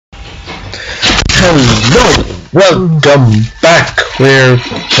Hello, welcome back. We're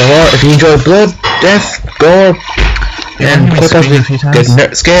if you enjoy blood, death, gore, and possibly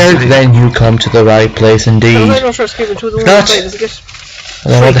get scared, then you come to the right place indeed. I'm not sure it's given to the not.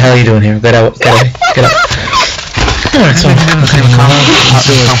 Then what the hell are you doing here? Get out! Get out! Get out! Alright, so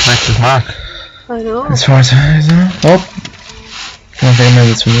complex as Mark. I know. As far as I know, I don't think I remember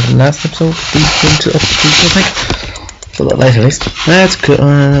this from the last episode. I think. It's a lot later, at least. That's good.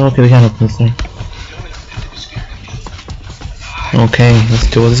 Okay, we can open this thing. Okay,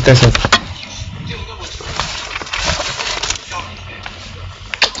 let's do what this guy says.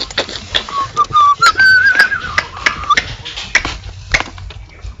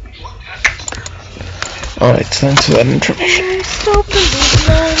 Alright, thanks for that information.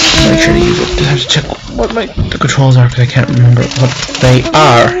 Make sure to use it. I have to check what the controls are because I can't remember what they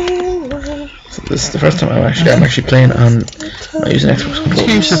are. So this is the first time I'm actually playing on using Xbox controls.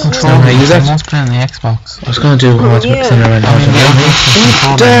 Use the controller. I use that. I must play on the Xbox. I was going to do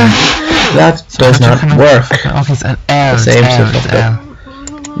that does not work. Okay, it's an L.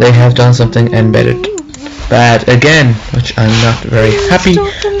 They have done something embedded bad again, which I'm not very happy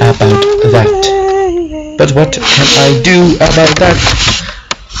about that. But what can I do about that?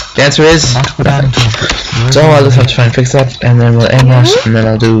 The answer is nothing. So I'll just have to try and fix that, and then we'll end that, and then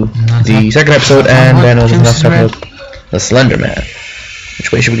I'll do the second episode, and then we'll just talk about the Slender Man.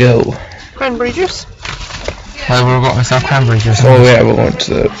 Which way should we go? Cranberry juice. Well, we've got myself cranberry juice. Oh yeah, we're going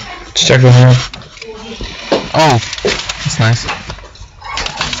to check the home. Oh, that's nice.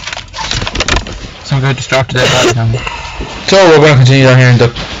 So I'm going to distracted at that time. So we're going to continue down here in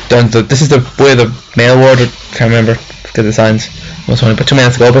this is the way the mail ward. Can't remember because the signs was only about 2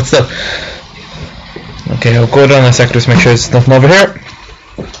 minutes ago, but still. Okay, I'll go down the sector to make sure there's nothing over here.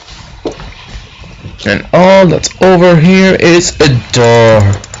 And all that's over here is a door.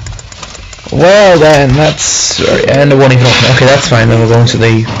 Well then, that's right, and it won't even open. Okay, that's fine. Then we're going to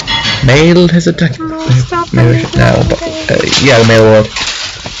the mail. Is it maybe now? But yeah, the mail ward.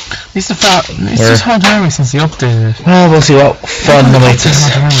 It's just hard memory since they updated it. Well, we'll see what fun awaits us.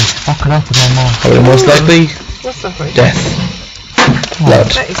 Fuck it up again more. Probably most likely death.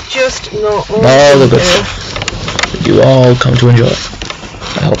 Blood. That is just not all the good stuff that you all come to enjoy.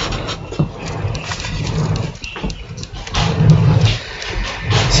 I hope.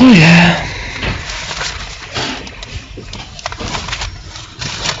 So yeah.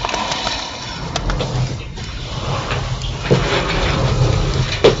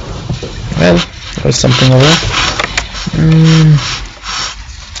 Well, there's something over there.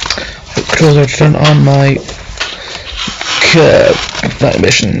 The controls are turned on my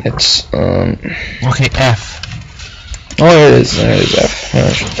mission. It's okay, F. Oh, there it is F.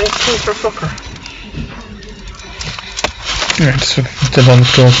 F for fucker. Alright, just turn on the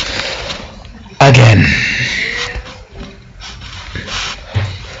controls again.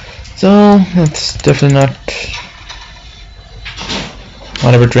 So that's definitely not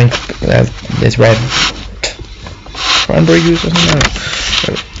whatever drink is red. Cranberry juice or something.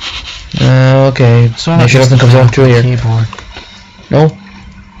 Okay. So make sure nothing comes off through here. Keyboard. No.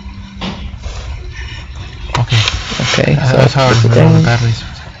 Okay. Okay. So that's hard to remember the batteries.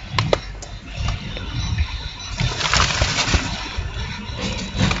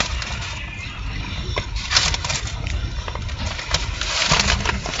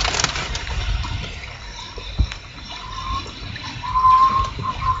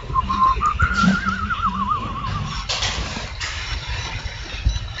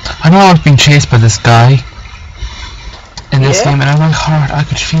 I know I was being chased by this guy in this game, and my heart, I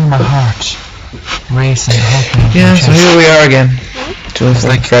could feel my heart racing. Yeah, so here we are again. Just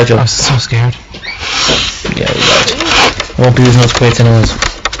like fragile. I was so scared. Yeah, you're right. I won't be using those crates anyways.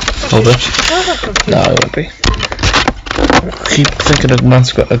 Hold it. No, I won't be. I keep thinking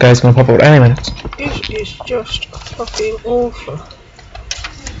a guy's gonna pop out any minute. It is just fucking awful.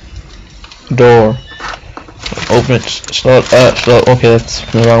 Door. Open it. Slow. Okay, that's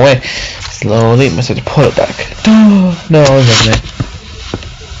the wrong way. Slowly, I have to pull it back. No, I'm not it.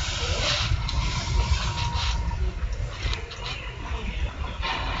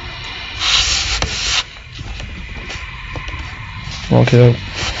 Okay,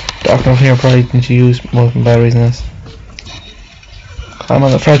 doctor here probably need to use more batteries than this. Climb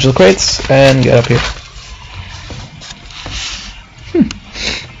on the fragile crates and get up here.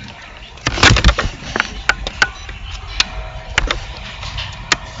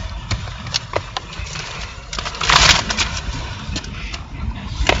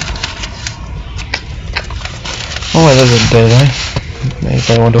 Oh, wait, there's a dead eye. Maybe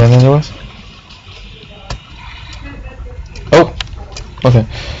I won't do anything to us. Oh! Okay.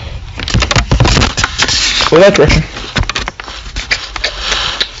 Go that direction.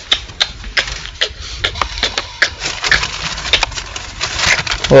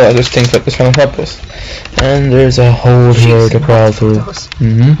 Oh, I just think that this trying to help us. And there's a hole here to crawl through.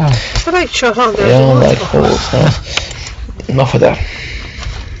 But I shut on there. I don't like holes. No. Enough of that.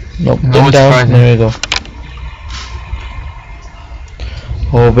 Nope. No, it's Down. fine. There you go.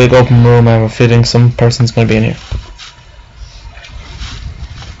 Oh, big open room. I have a feeling some person's going to be in here.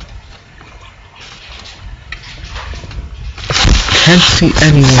 Can't see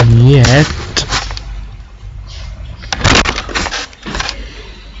anyone yet.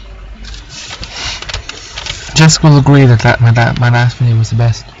 Jessica will agree that my last video was the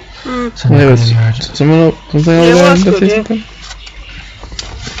best. So Wait, I'm was really hard. someone something over Yeah, it there? was Let's good, see yeah. something.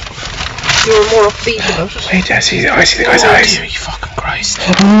 You were more upbeat about it. Wait, I see the guy's eyes. You fucking Christ.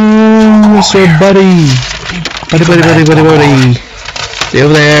 Oh, Mr. Buddy. Buddy. Stay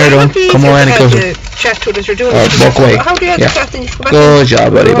over there, don't come on any closer. Chat to it as you're doing Oh, it. walk away. How do you have Yeah. the chat then? You go back Good in.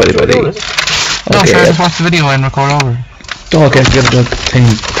 job, buddy. No, Okay, sure, yeah. just watch the video and record over. Okay, get the thing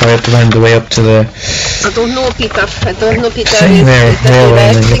probably up to find the way up to the... I don't know, Peter. I don't know, Peter. Same there, Is that there, the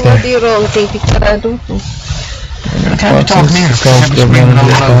right, right thing or there. the wrong thing, Peter? I don't know. I can't be talking here. Go, I can't be go, screaming go,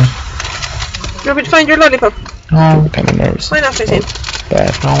 out go. loud. You want me to find your lollipop? No, I'm kind of nervous. Why not, I think?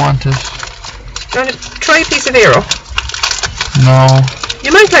 Bad. don't want it. Do you want to try a piece of Aero? No.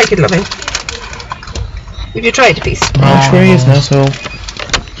 You might like it, loving. If you tried a piece. I'm sure he is now, so...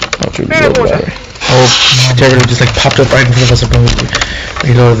 Not too Very low good. battery. Oh, Terry just like popped up right in front of us and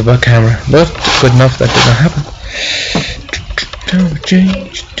reloaded the back camera. But good enough that did not happen.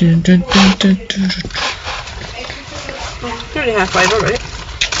 Nearly half 5 already.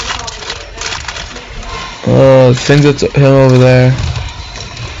 Oh, I think that's him over there.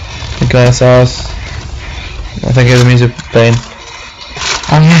 The guy saw us. I think he has the music playing.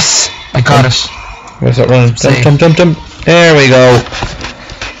 Oh yes, I got it. We'll start running. Safe. Jump. There we go.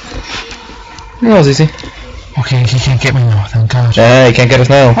 That was easy. Okay, he can't get me now, thank God. Ah, you can't get us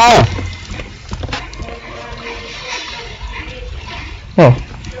now. Oh.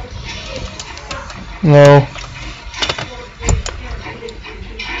 No.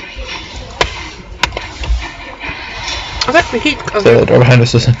 I've got the heat of The door behind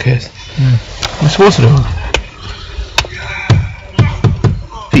us just in case. I'm supposed to do it.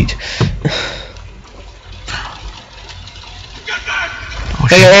 Feet. Oh,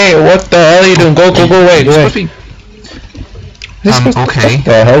 Hey, what the hell are you doing? Go away, go away. Okay. What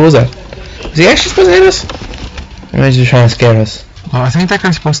the hell was that? Is he actually supposed to hit us? Or is he trying to scare us? Well, I think that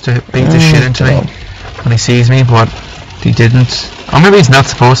guy's supposed to beat the shit into me when he sees me, but he didn't. Or maybe he's not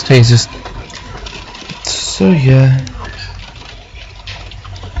supposed to, he's just... So yeah.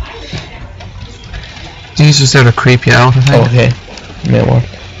 He's just there to creep you out, I think. Oh, okay. Yeah, what?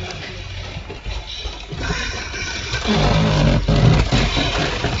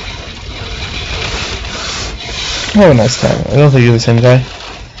 Oh, nice time. I don't think you're the same guy.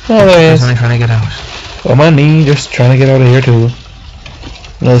 Oh, there he He's is. only trying to get out. On my knee, just trying to get out of here too.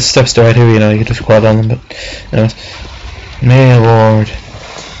 No, the steps to right here, you know, you can just quad on them, but... Anyways. Mail ward.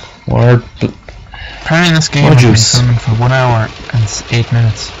 Apparently this game More has been juice. filming for 1 hour and 8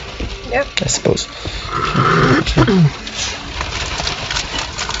 minutes. Yep. I suppose.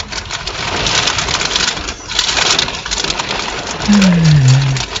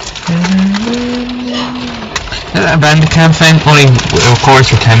 Bandicam thing only records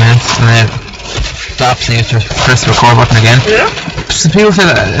for 10 minutes and then stops and you have to press the record button again. Yeah. Some people say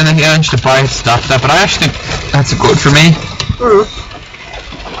that and then you actually buy it to stop that, but I actually think that's good for me.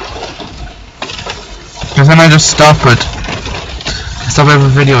 Because then I just stop it. I stop every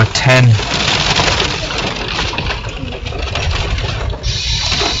video at 10.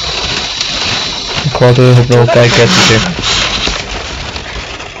 Quarter, hope no guy gets us here.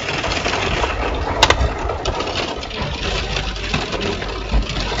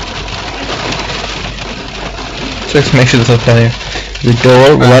 Just make sure there's no fire. The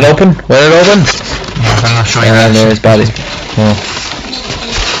door, wide open? Wide open? Yeah, but I'm not showing And that. there's bodies. Oh.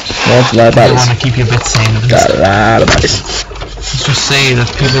 That's a lot of I bodies. want to keep you a bit sane. Got a lot of bodies. Let's just say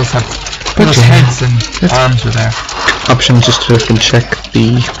that people's your heads and arms were there. Option just to check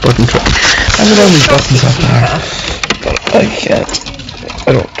the button track. I have all these buttons up there, but I can't.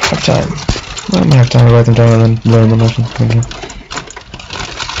 I don't have time. I might have time to write them down and then learn them or something.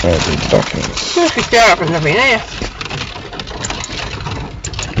 Alright, the documents. You must be starving, loving, eh?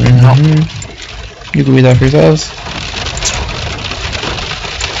 You can read that for yourselves.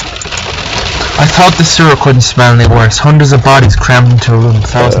 I thought the sewer couldn't smell any worse. Hundreds of bodies crammed into a room,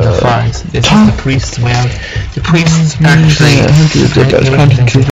 thousands of flies. This is the priest's way out. The priests actually...